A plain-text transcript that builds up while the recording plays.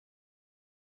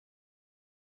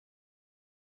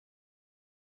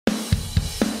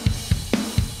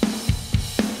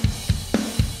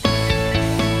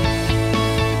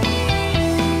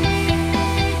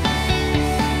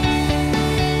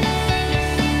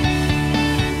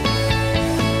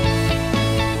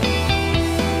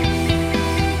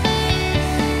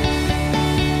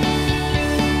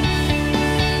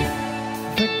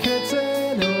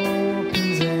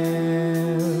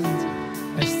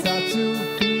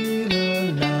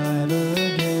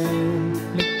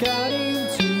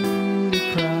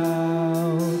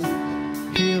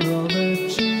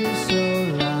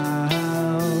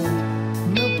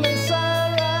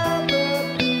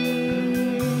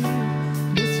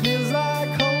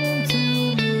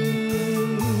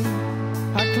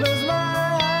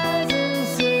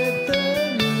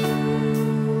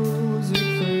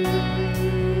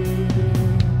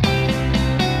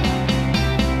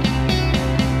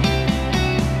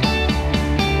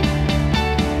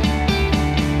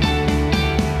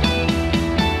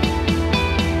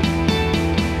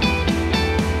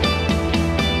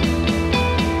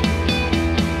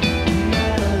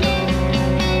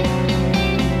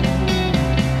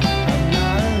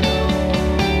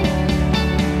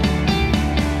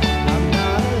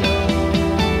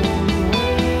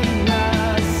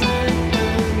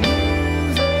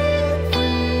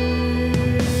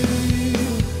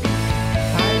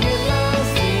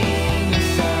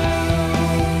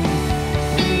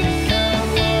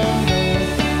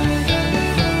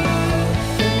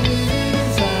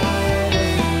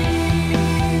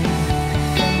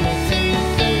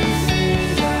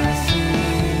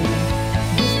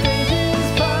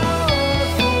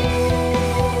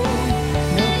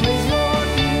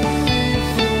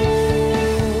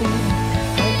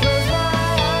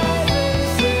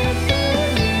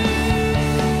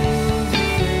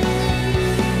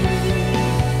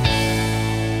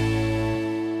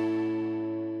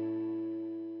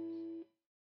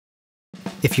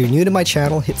If you're new to my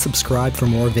channel, hit subscribe for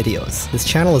more videos. This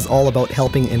channel is all about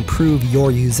helping improve your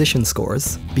musician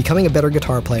scores, becoming a better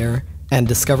guitar player, and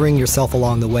discovering yourself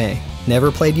along the way.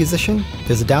 Never played Yousician?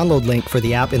 There's a download link for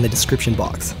the app in the description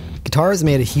box. Guitar has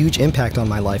made a huge impact on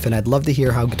my life, and I'd love to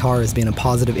hear how guitar has been a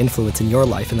positive influence in your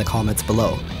life in the comments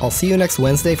below. I'll see you next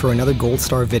Wednesday for another Gold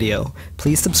Star video.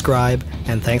 Please subscribe,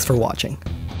 and thanks for watching.